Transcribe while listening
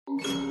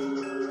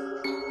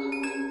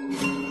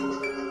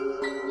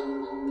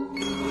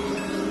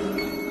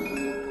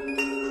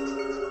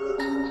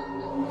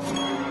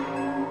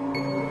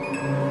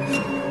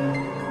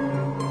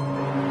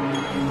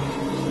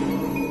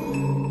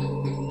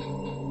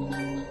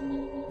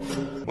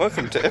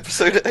Welcome to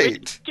episode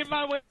 8. Get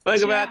my way.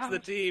 Welcome back to the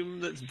team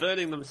that's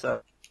burning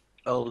themselves.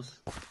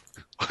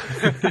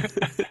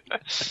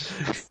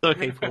 It's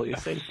okay, Paul, you're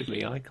safe with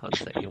me. I can't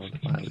set you on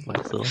fire with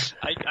my sword.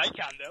 I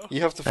can though.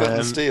 You have to fit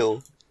the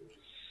steel.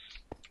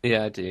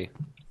 Yeah, I do.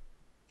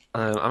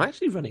 I'm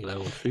actually running low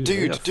on food.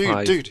 Dude,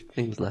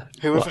 things left.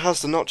 Whoever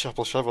has the notch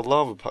apple should have a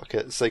lava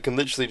bucket, so they can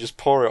literally just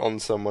pour it on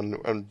someone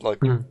and, like,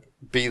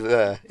 be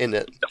there, in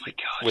it, Oh my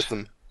god. with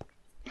them.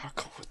 How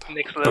cool would that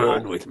Next Burn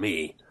level. with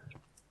me.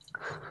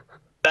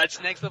 That's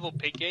next level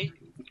Piggate.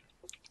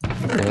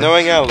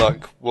 Knowing our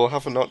luck, we'll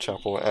have a notch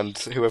apple, and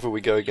whoever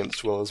we go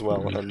against will as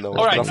well, and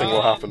Alright, nothing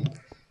will happen.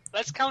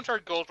 Let's count our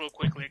gold real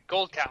quickly.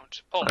 Gold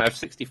count. Paul. I have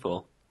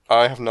 64.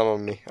 I have none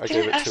on me. I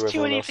gave Did it I to ask you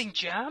everyone else. anything,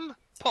 Jam?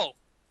 Paul.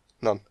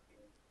 None.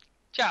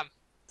 Jam.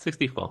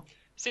 64.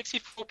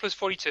 64 plus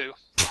 42.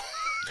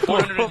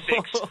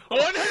 106.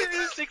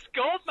 106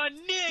 gold, my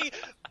nigga!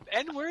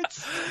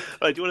 N-words?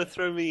 Right, do you want to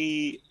throw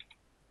me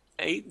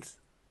 8?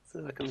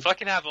 So I can...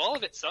 Fucking have all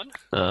of it, son.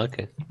 Oh,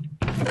 okay.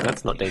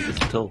 That's not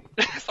dangerous at all.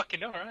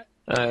 Fucking know, right?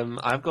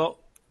 I've got...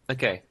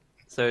 Okay,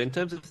 so in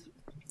terms of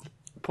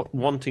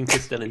wanting to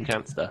still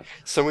enchant stuff...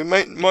 So we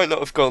might not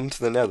have gone to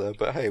the nether,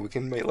 but hey, we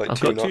can make like I've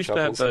 2 got 2 notch spare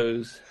apples.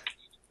 bows.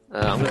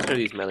 I'm going to throw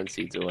these melon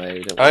seeds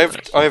away. I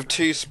have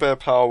 2 spare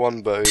power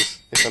 1 bows,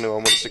 if anyone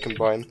wants to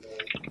combine.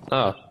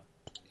 Oh.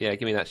 Yeah,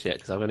 give me that shit,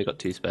 because I've only got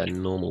 2 spare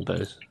normal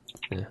bows.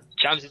 Yeah.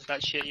 Jam's into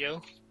that shit,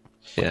 yo.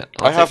 Yeah,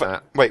 I I'll have. take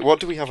that. Wait,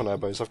 what do we have on our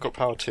bows? I've got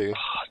power 2. Oh,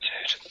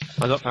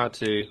 dude. I got power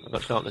 2, I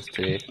got sharpness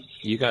 2.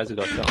 You guys have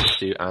got sharpness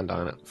 2 and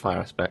iron fire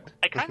aspect.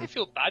 I kind of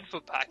feel bad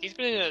for Pac. He's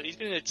been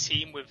in a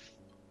team with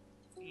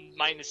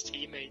minus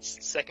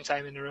teammates second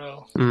time in a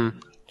row.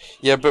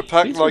 Yeah, but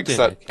Pac He's likes doing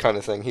that okay. kind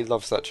of thing. He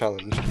loves that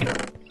challenge.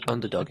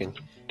 Underdogging.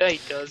 Yeah,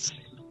 he does.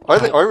 I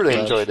really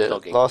love enjoyed it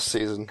dogging. last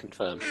season,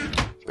 Confirmed.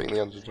 being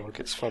the underdog.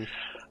 It's fun.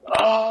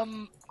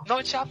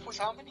 Notch apples,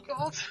 how many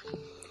gold?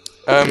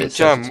 It's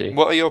Jam, 72.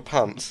 what are your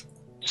pants?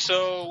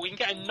 So we can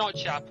get a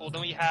notch apple,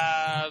 then we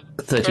have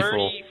 34.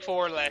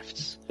 34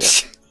 left. Yeah.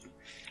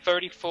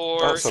 34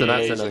 That's So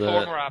that's is another-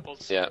 4 more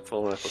apples. Yeah,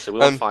 4 more apples. So we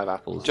want 5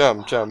 apples.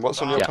 Jam,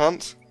 what's on your Yeah.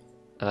 pants?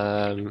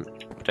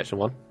 Protection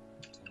 1.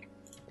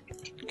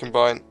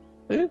 Combine.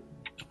 Well,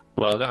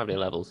 I don't have any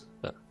levels.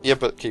 But... Yeah,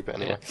 but keep it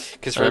anyway.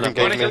 Because And Raven I've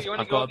gave got, me You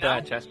wanna I've go got a up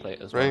bare now? chest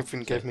plate as well.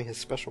 Raven gave me his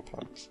special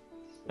pants.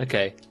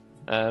 Okay.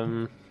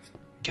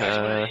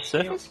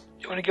 Surface?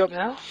 You want to go up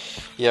now?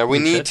 Yeah, we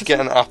And need to surface? get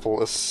an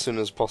apple as soon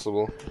as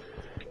possible,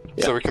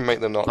 Yeah. so we can make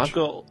the notch. I've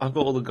got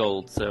all the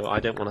gold, so I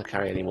don't want to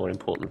carry any more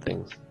important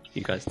things.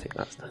 You guys take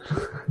that stuff.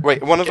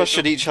 Wait, one of Okay, us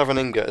should each have an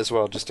ingot as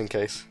well, just in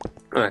case.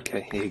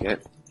 Okay, here you go.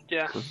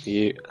 Yeah. One for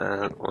you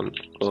and one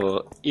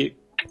for you.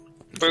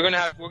 We're gonna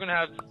have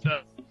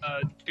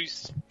 2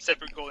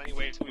 separate gold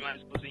anyway, so we might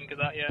as well think of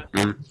that.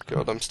 Yeah.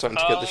 God, I'm starting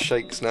to get the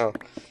shakes now.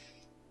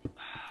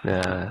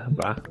 Yeah,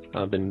 bruh.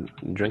 I've been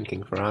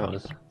drinking for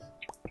hours.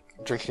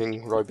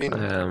 Drinking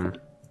Ribena.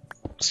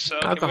 So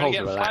we're Alcohol's gonna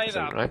get 5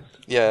 relaxing, apples. right?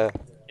 Yeah.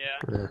 Yeah.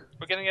 Yeah.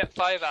 We're gonna get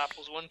 5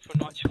 apples, 1 for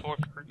notch, 4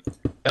 for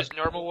just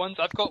normal ones.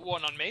 I've got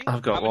 1 on me.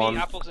 I've got How many one.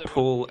 apples have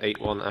Paul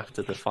ate one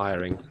after the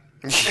firing.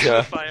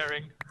 Yeah.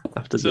 firing?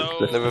 After So-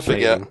 the Never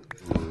forget.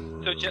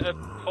 So,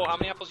 Paul, how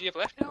many apples do you have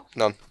left now?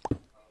 None.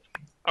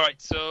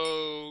 Alright,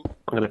 so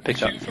I'm gonna pick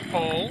 2 up. for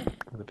Paul.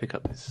 I'm gonna pick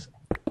up this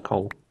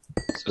coal.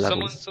 So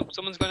Levels.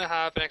 someone's gonna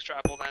have an extra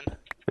apple then.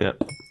 Yeah.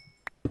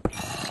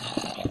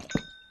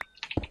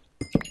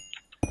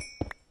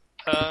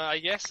 I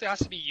guess it has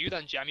to be you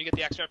then, Jam. You get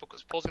the extra apple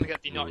because Paul's gonna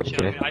get the notch.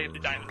 Okay. And I have the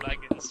diamond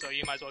leggings, so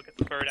you might as well get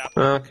the 3rd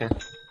apple. Okay.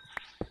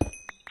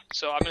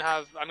 So I'm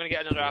gonna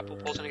get another apple.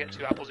 Paul's gonna get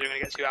 2 apples. You're gonna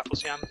get 2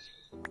 apples, Jam.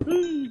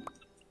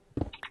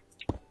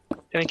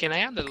 Then again, I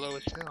am the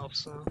lowest elf,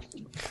 so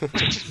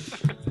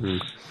you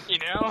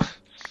know.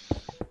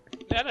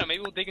 I don't know.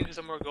 Maybe we'll dig into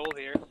some more gold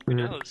here. Who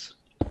Yeah. knows?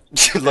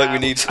 Like we Nah,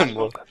 need some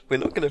more. We're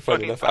not going to find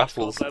Fucking enough fast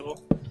apples. gold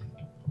level.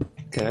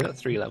 Okay, I got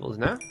 3 levels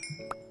now.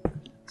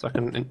 So I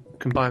can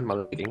combine my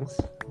leggings.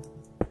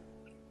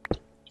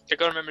 You're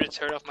gonna remember to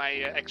turn off my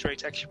X-ray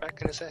texture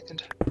pack in a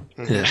second.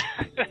 Yeah.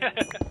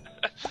 That's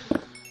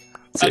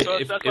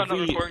why I'm not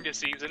we, recording this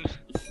season.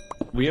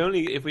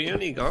 if we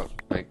only got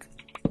like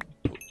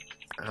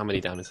how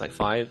many down? It's like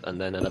 5 and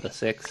then another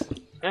 6,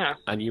 Yeah.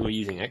 and you were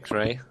using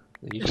X-ray.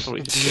 You should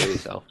probably just kill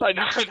yourself. I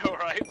know,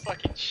 right?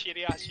 Fucking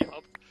shitty ass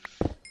job.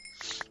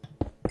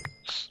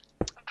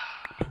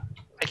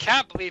 I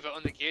can't believe how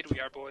undergeared we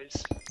are, boys.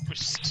 We're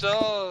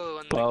so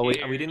undergeared. Well, we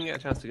didn't get a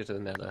chance to go to the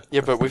Nether. Yeah,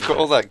 but we've got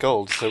all that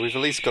gold, so we've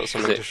at least got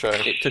something to show.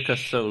 It took us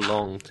so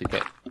long to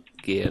get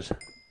geared.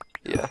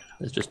 Yeah.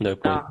 There's just no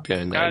point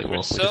going there Guys, anymore. we're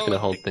We're so just gonna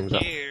hold things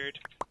up. undergeared.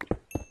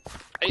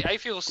 I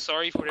feel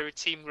sorry for whatever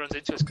team runs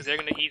into us because they're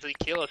gonna easily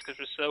kill us because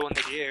we're so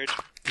undergeared.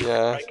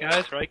 Yeah. Right,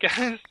 guys? Right,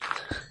 guys?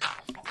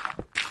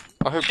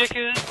 I hope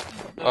Chicken!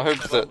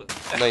 that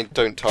they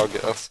don't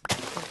target us.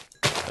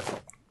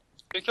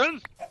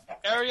 Chicken!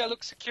 Area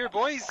looks secure,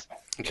 boys!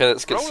 Okay,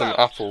 let's get Roll some out.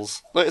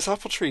 apples. Look, it's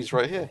apple trees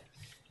right here.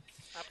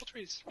 Apple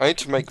trees. I need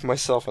to make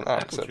myself an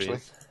axe, Apple actually.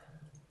 trees.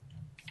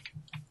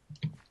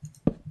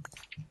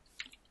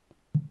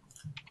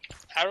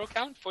 arrow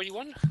count?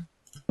 41?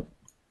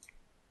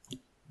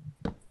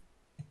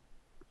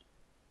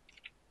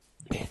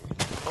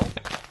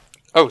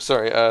 Oh,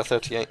 sorry,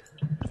 38.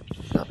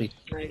 That'll be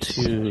Nice.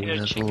 2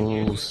 Yeah, chicken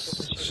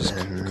levels. Let's just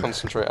and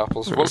concentrate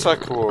apples. What's our I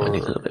need a core?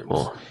 little bit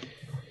more.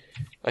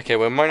 Okay,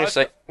 we're minus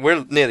 8.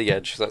 We're near the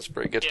edge, so that's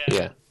pretty good.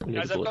 Yeah. we need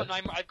Guys, the I've got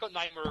border. 9. I've got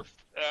 9 more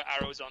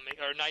arrows on me,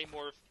 or 9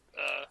 more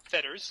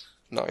feathers.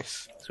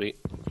 Nice. Sweet.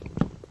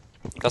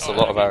 That's a Oh,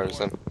 lot of I need arrows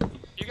more. then.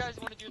 You guys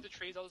want to do the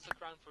trees? I'll just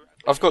look around for.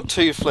 I've got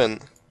 2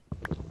 flint.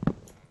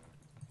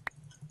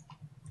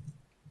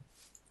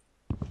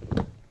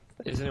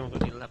 Has anyone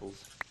got any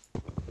levels?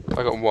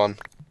 I got 1.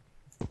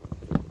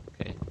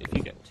 Okay, if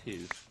you get 2,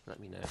 let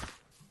me know.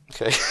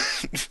 Okay.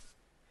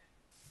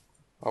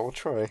 I will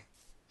try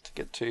to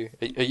get 2.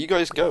 Are you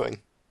guys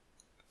going?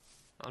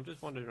 I'm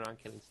just wandering around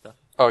killing stuff.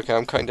 Oh, okay,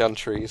 I'm cutting down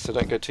trees, so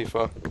don't go too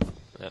far.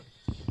 Yep.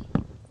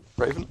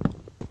 Raven?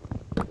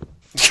 We're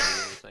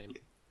the same.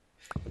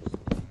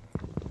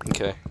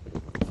 Okay.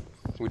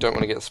 We don't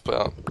want to get split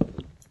up.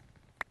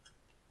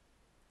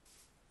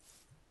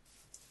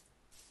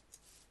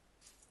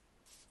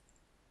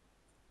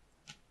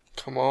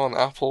 Come on,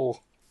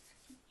 apple.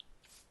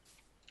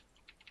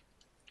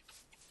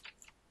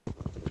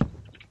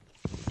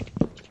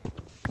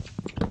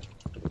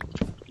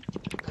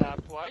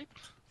 Wipe.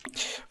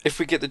 If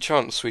we get the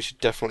chance, we should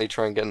definitely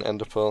try and get an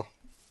ender pearl.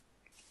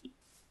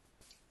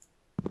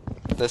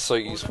 They're so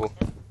useful.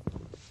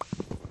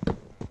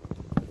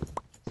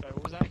 Sorry,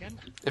 what was that again?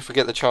 If we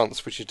get the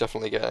chance, we should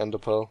definitely get an ender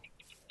pearl.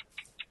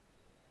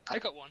 I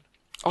got 1.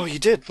 Oh, you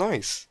did?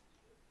 Nice.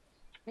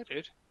 Yeah,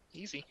 dude.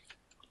 Easy.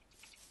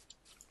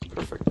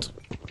 Perfect.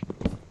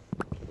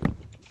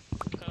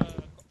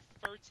 Got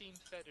 13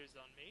 feathers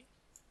on me.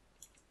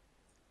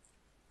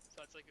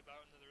 So that's like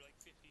about another like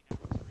 15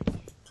 hours to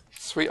reach.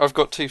 Sweet, I've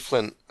got 2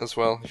 flint as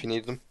well, if you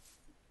need them.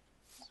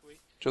 Sweet.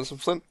 Do you want some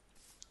flint?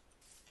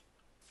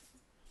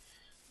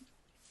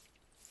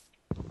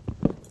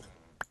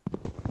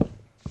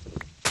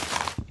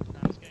 Nah,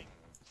 it's getting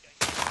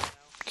now.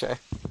 Okay.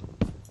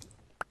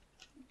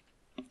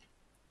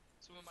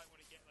 Someone might want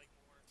to get like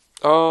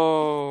more.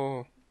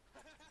 Oh.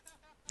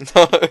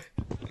 No.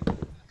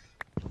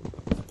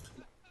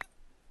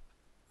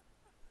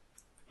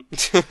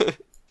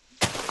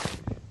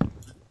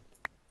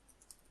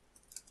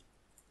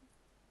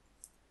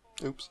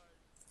 Oops.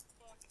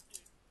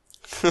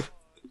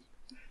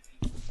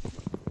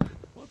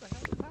 What the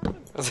hell just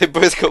happened? They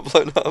both got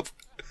blown up.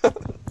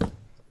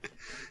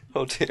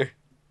 Oh dear.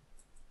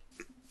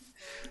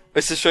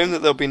 It's a shame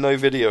that there'll be no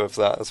video of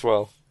that as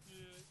well.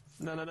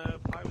 No,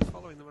 I was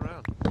following them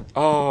around.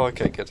 Oh,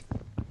 okay, good.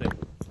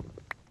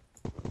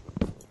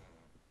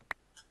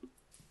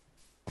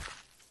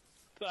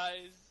 That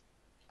is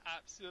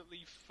absolutely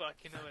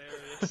fucking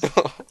hilarious.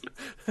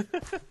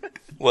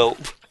 Well,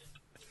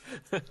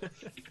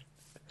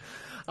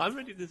 I'm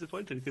really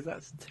disappointed because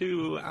that's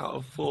 2 out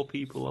of 4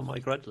 people on my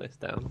grudge list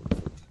down.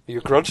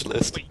 your grudge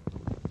list. Wait,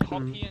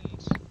 Poppy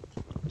and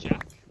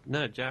Jack?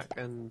 No, Jack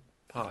and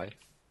Pie.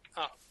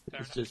 Oh,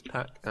 fair It's enough. just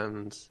Pack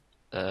and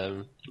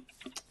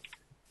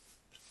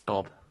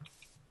Bob.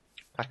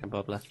 Pack and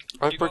Bob left.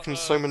 I've You got, broken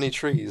so many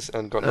trees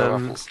and got no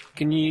apples.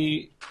 Can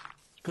you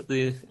put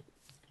the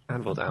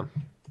anvil down?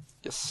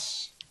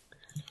 Yes.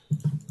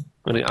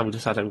 I'm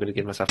decided I'm going to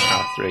give myself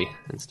power 3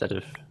 instead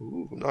of.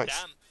 Ooh, nice.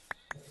 Damn.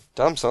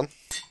 Damn, son.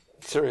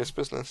 Serious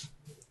business.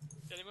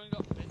 Has anyone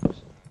got flint?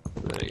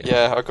 There we go.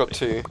 Yeah, I got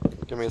 2.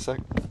 Give me a sec.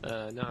 No, I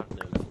have no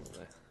levels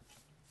there.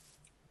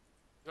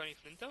 You got any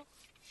flint though?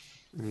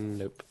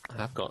 Nope. I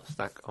have got a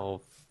stack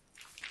of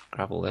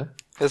gravel there.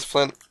 Here's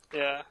flint.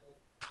 Yeah.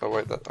 Oh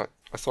wait, I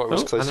thought it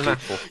was Oh, close and to an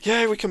you. apple.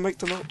 Yeah, we can make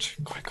the notch.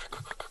 Quick.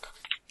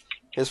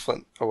 Here's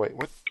flint. Oh wait,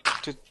 what?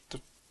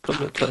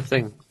 Put a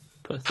thing.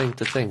 Put a thing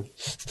to thing.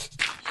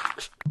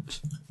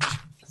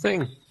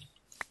 Thing.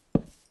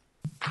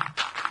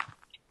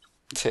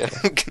 Yeah.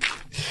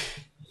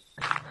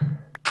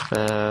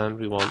 And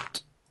we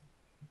want.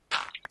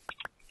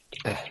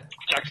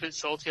 Jack's a bit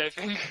salty, I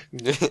think.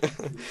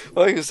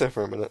 Well, he was there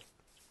for a minute.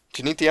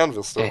 Do you need the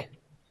anvil still?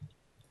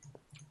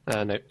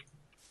 No.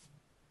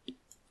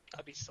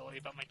 I'd be salty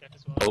about my death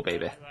as well. Oh,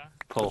 baby.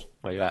 Paul,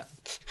 where you at?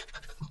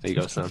 There you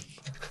go, son.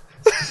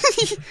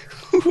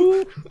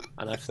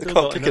 And I've still can't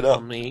got pick it enough up.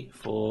 on me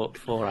for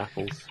 4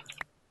 apples.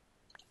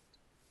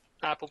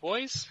 Apple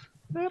boys.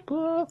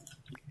 Apple.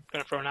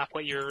 Gonna throw an apple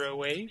at your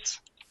ways.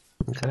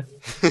 Okay.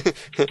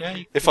 Yeah,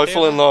 you If can I do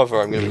fall in that. lava,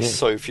 I'm going to be Yeah.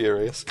 so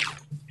furious.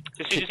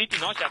 Just eat the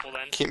notch apple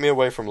then. Keep me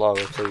away from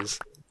lava, please.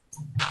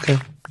 Okay.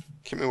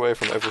 Keep me away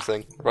from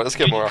everything. Right, let's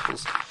get more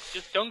apples.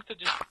 Just dunk the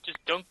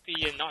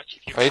notch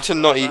if you I need to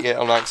not eat it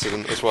on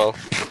accident as well.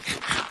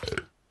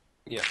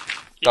 Yeah. You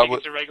That think would-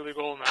 it's a regular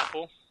golden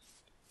apple.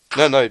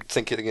 No,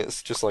 thinking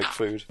it's just like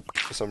food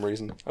for some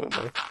reason. I don't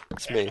know.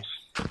 It's me.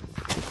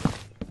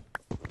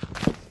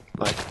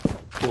 Like,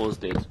 Paws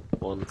did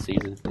one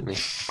season, didn't he?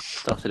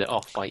 Started it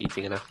off by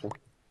eating an apple.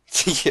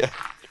 Yeah.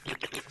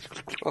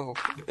 Well,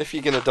 if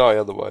you're going to die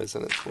otherwise,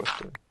 then it's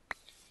worth it.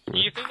 Do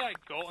you think that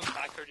Goat and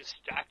Pack are just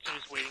stacked and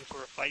just waiting for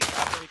a fight to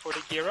happen before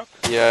they gear up?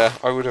 Yeah,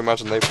 I would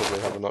imagine they probably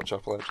have a notch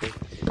apple actually.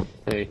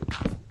 Hey.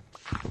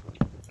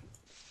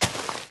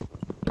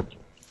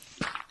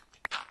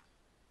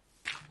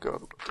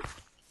 God.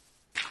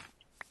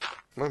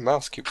 My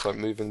mouse keeps like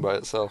moving by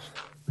itself.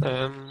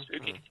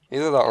 Spooky.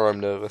 Either that or I'm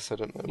nervous, I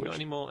don't know You got which.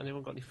 any more?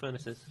 Anyone got any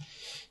furnaces?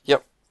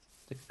 Yep.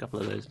 Take a couple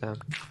of those down.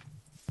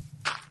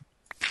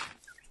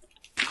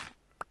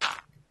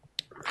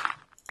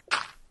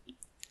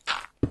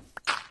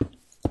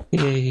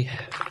 Yay.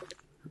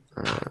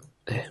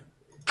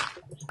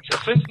 So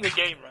Flint's in the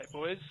game, right,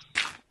 boys?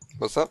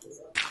 What's that?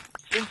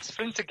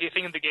 Flint's a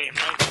thing in the game,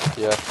 right?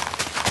 Yeah.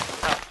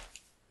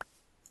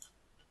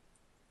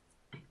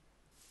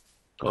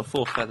 Got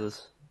 4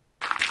 feathers.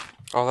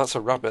 Oh, that's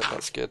a rabbit,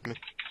 that scared me.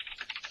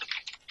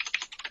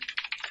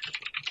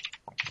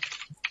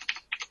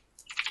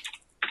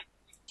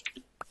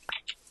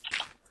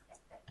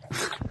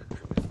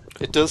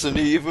 It doesn't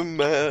even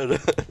matter.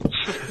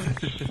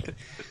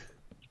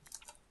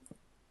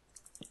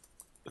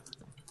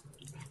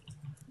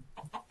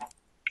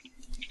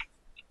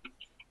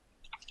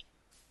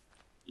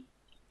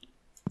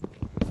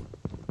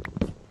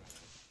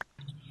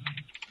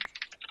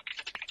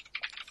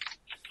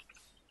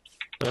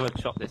 I'm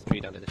gonna chop this tree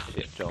down to this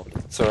shit job.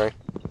 Sorry.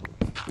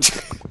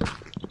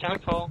 Damn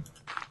it, Paul.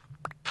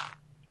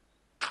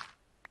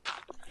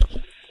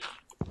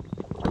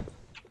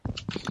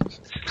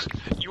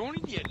 You only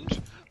in the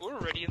end. We're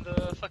already in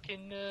the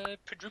fucking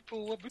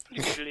quadruple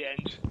wibbly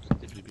end.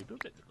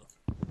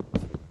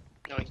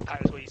 No,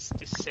 that is what he's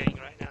just saying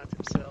right now to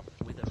himself.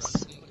 With a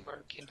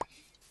American.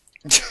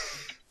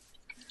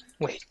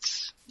 Wait.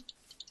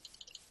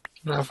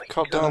 Oh my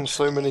Cut God. down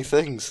so many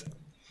things.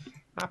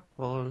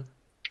 apple.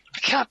 I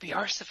can't be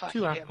arsed if I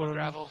Two can get apple. more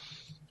gravel.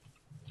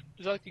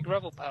 There's like a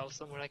gravel pile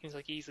somewhere I can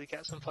like easily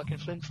get some fucking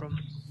flint from.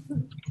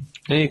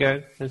 There you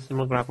go. There's some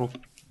more gravel.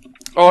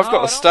 Oh, I've No, got I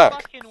a don't stack.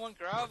 fucking want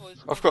gravel. I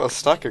just I've want got a fucking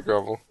stack of flint.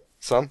 gravel,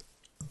 son.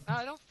 No,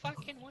 I don't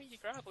fucking want your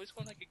gravel. I just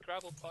want like a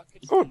gravel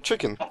pocket. Oh,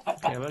 chicken. Yeah,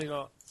 I've only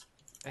got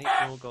 8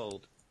 more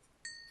gold.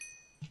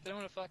 I don't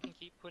want to fucking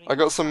keep putting. I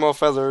got some more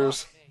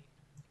feathers. Fuck me.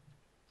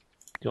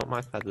 Do you want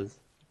my feathers?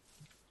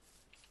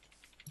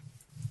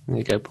 There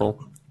you go, Paul.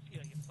 I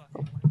feel like a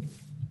fucking wanker.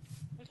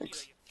 I feel like a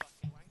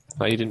fucking wanker.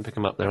 Oh, you didn't pick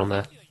them up. They're on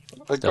there.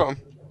 I got them.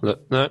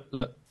 Look, no,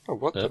 look. Oh,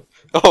 what Yep.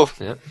 the? Oh,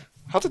 Yeah.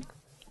 how did...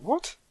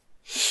 What?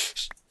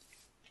 Guys,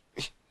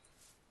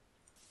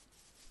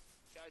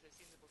 I've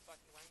seen the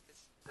fucking wankers.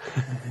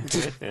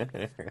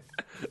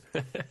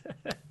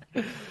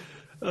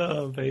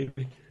 Oh,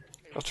 baby.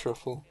 A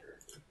truffle.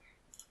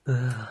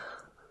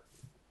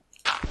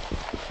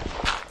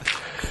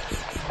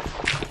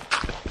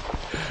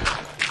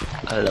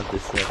 I love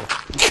this level.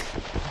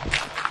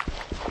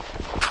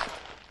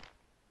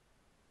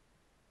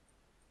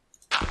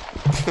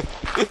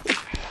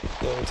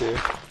 Oh dear.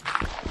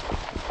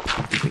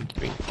 Drink,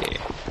 drink, yeah.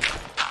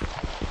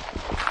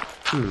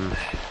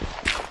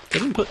 They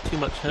didn't put too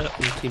much hurt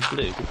on Team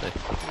Blue, did they?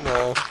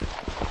 No.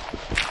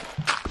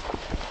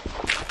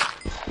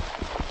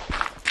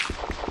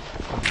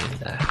 Nearly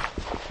there.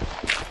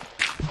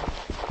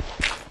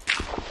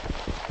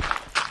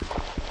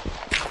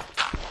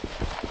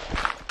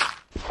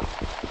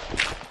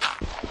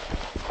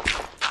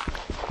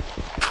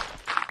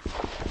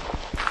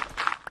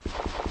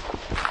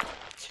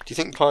 Do you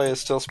think Pi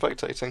is still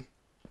spectating?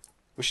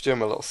 We should do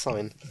him a little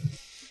sign.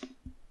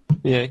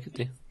 Yeah, it could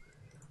do.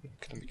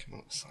 Can I make him a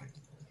little sign?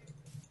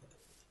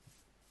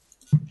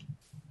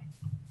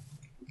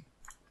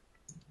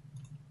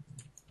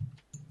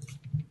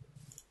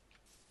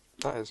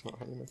 That is not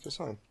how you make a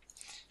sign.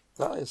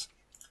 That is.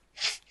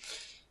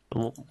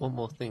 One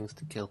more things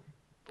to kill.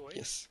 Boys,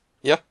 Yes.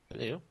 Yeah?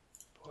 There you go.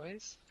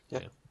 boys, Yeah.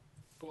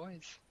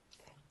 boys,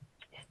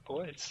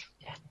 boys.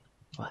 Yeah.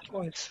 What?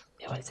 Boys.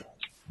 Yeah, what is it?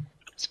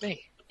 It's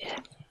me. Yeah.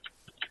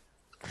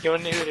 You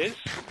wanna know who it is?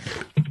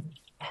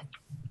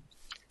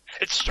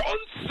 It's John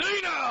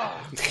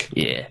Cena!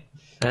 Yeah.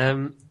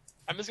 I'm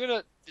just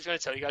gonna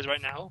tell you guys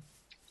right now.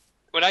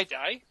 When I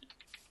die,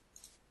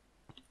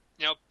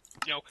 you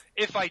know,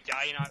 if I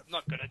die, and I'm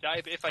not gonna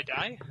die, but if I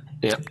die,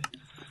 Yeah.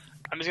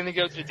 I'm just gonna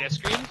go to the death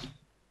screen.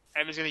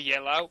 I'm just gonna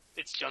yell out,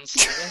 "It's John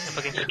Cena!" I'm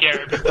fucking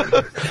scared.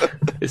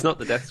 It's not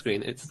the death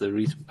screen, it's the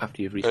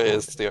after you've It respawned.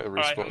 is the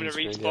Alright, I'm respawn gonna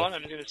screen, respawn. yeah.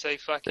 I'm just gonna say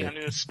fucking. Yeah. I'm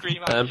gonna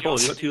scream out. Paul, John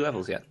you got 2 Cena.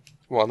 levels yet?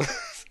 One.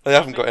 I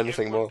haven't got Make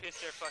anything everyone more. piss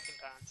their fucking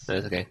pants. No,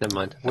 it's okay, never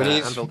mind. We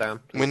need- Anvil down.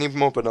 We need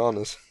more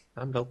bananas.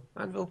 Anvil,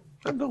 anvil,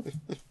 anvil.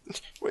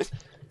 Wait.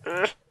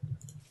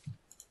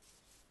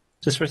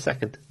 Just for a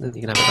second, then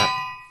you can have it back.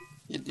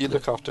 You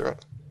look after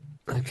it.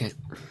 Okay.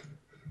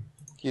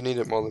 You need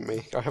it more than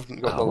me. I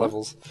haven't got the what?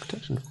 levels.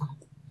 Protection.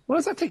 Why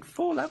does that take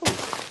 4 levels?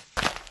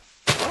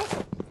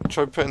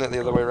 Try putting it the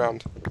other way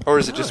around. Or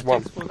is it just it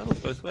one? takes 4 levels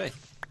both ways.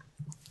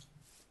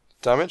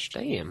 Damaged?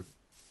 Damn.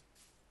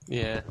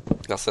 Yeah.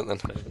 That's it then.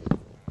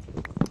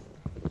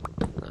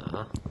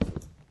 Nah.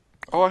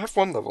 Oh, I have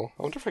 1 level.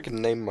 I wonder if I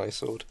can name my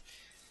sword.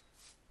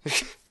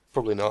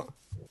 Probably not.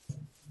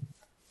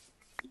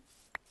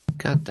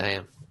 God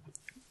damn.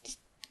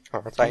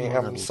 Oh,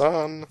 damn,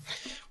 son.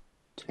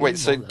 Wait,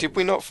 so did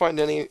we not find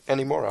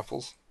any more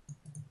apples?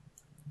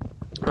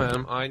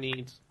 I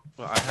need.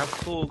 Well, I have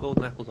 4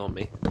 golden apples on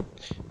me,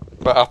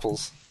 But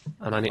apples.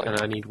 and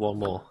I need 1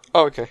 more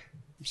Oh, okay.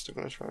 I'm still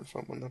gonna try and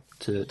find one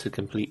then. to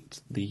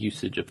complete the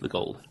usage of the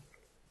gold.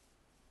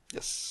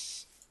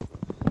 Yes.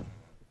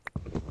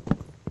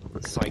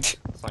 Psyched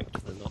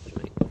to the notch,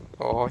 mate.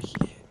 Oh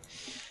yeah.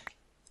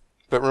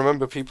 But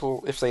remember,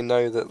 people, if they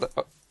know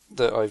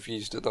that I've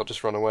used it, they'll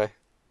just run away.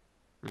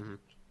 Mm-hmm.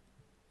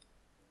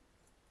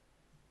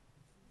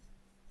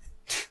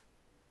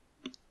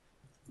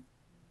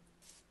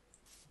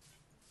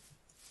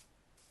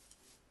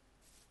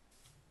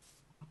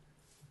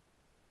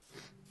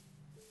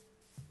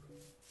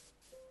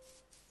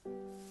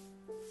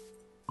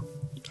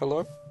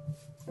 Hello?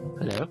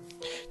 Hello.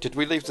 Did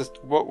we leave this?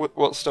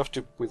 What stuff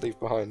did we leave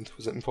behind?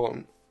 Was it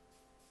important?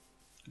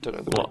 I don't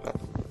know the What?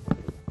 map.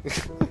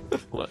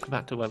 What?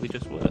 Back to where we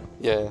just were.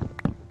 Yeah.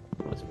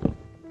 What's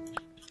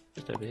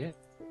just over here?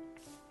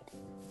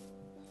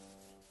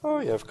 Oh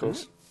yeah, of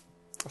course.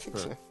 I think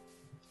so.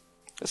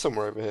 It's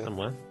somewhere over here.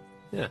 Somewhere.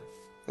 Yeah.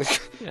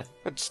 Yeah.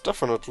 It's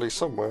definitely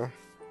somewhere.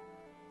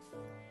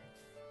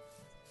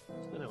 I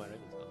don't know where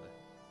Raven's gone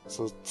there. It's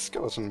a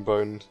skeleton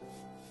bone.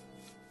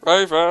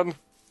 Raven!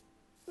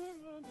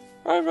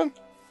 Raven!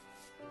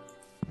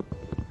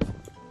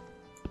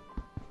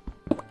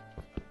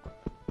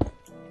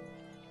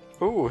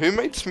 Ooh, who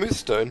made smooth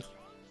stone?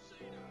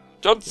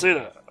 John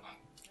Cena!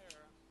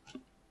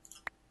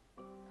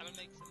 I'm gonna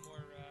make some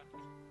more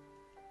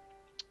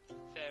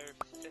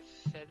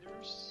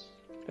feathers.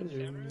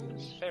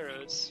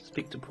 Pharaohs.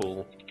 Speak to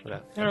Paul.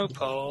 Without... Hello,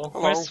 Paul.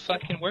 Hello. Where's the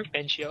fucking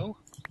workbench, yo?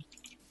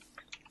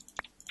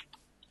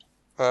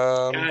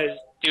 Guys,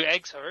 do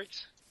eggs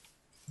hurt?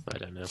 I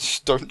don't know.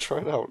 Don't try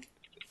it out.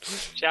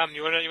 Jam,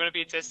 you wanna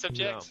be a test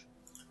subject?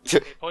 No.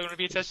 Okay, Paul, you wanna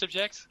be a test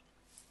subject?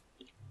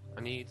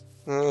 I need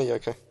Yeah,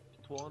 okay.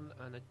 1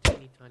 and a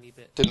tiny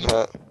bit. Didn't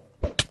hurt.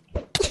 There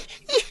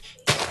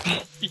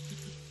you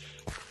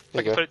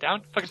Fucking go. put it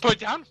down. Fucking put it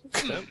down.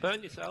 Don't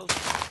burn yourselves.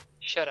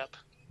 Shut up.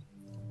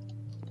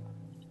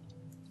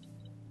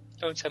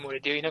 Don't tell me what to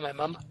do. You know my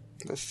mum.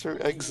 They threw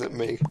eggs at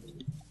me.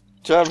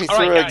 Jam, he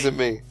Alright, threw eggs guys. at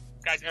me.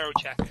 Guys, arrow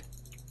check.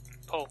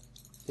 Paul.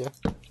 Yeah?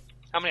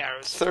 How many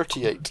arrows?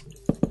 38.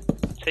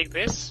 Take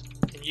this,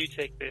 and you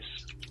take this.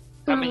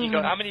 How many you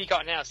got? How many you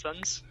got now,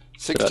 sons?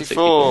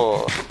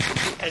 64.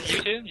 And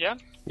you too? Yeah.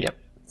 Yep.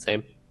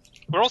 Same.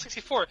 We're all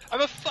 64. I'm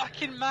a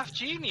fucking math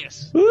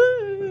genius.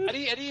 Woo! I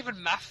didn't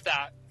even math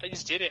that. I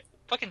just did it.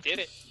 Fucking did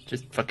it.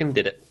 Just fucking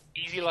did it.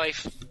 Easy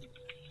life.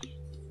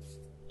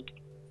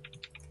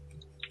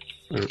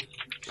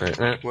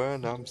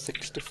 When I'm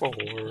 64.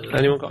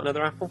 Anyone got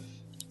another apple?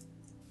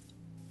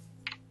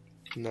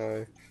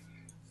 No.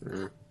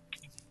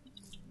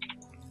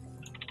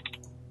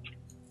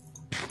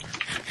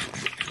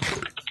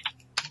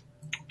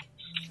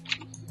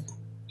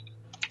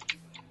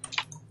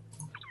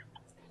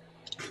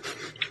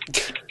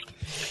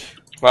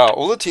 Wow,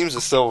 all the teams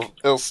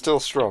are still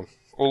strong.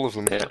 All of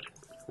them. Yeah.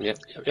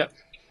 Yep.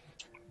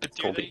 But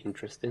do That'll be they?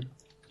 interesting.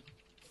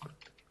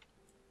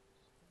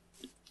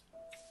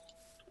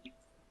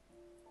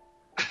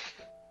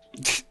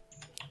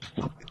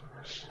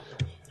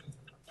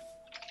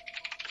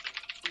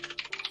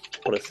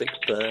 What a sick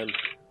burn.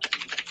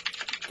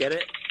 Get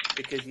it?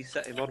 Because you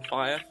set him on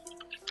fire?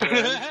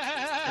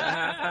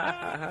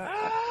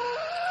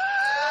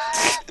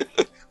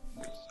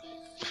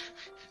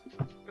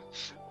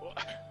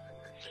 What?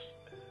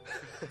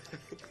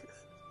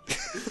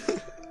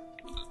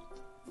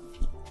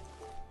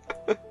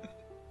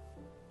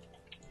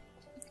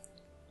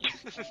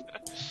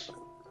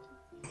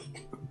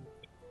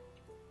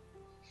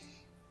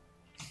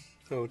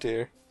 Oh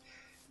dear.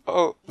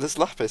 Oh, there's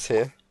lapis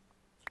here.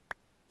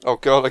 Oh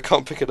god, I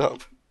can't pick it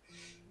up.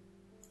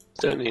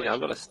 Certainly, I've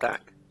got a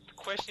stack. The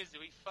question is, do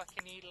we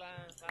fucking need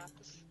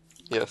lapis?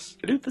 Yes,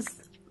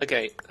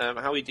 Okay, how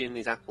are we doing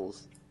these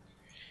apples?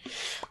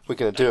 we're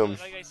gonna do them.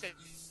 Like I said,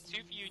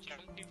 2 for you, Jam.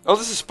 2 for Oh,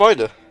 there's a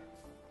spider.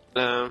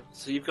 So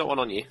you've got one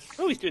on you.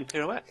 Oh, he's doing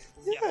pirouettes.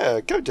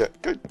 Yeah, go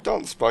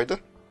dance, spider.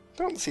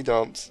 Dancey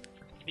dance.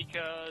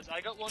 Because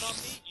I got one on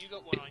me, you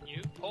got one on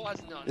you. Paul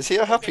has none. Is he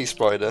a happy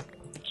spider?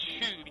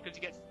 2 because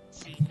he gets to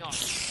see none.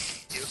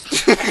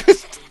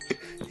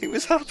 He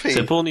was happy.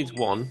 So Paul needs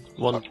one.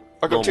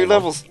 I got 2 normal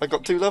levels. I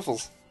got 2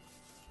 levels.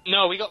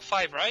 No, we got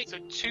 5, right? So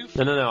 2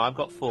 for... No, I've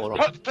got 4 on.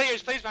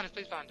 Players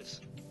behind us.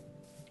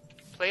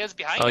 Players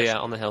behind Oh us. yeah,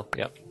 on the hill,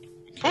 yep.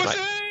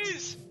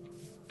 Pussies!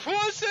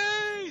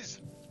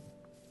 Pussies!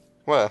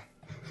 Where?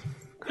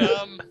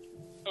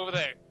 Over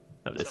there.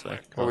 Over this way.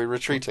 Somewhere. Come Are we on.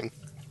 retreating?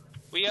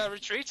 We are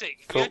retreating.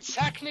 Cool. We are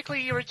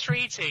technically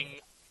retreating.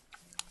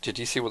 Did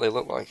you see what they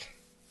look like?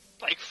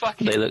 Like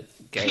fucking They look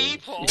gay.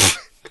 people.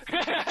 They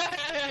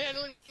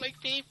look like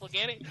people,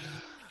 get it?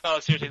 Oh,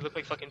 seriously, they look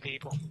like fucking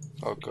people.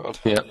 Oh god.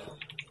 Yeah.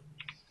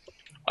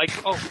 Like,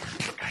 oh.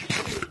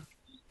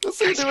 Let's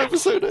see new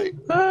episode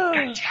 8.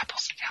 Guys,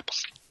 apples.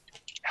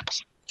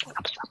 Paul,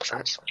 get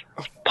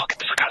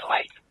the fuck out of the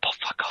way. Paul,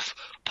 fuck off.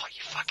 Paul,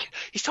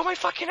 He stole my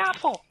fucking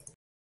apple!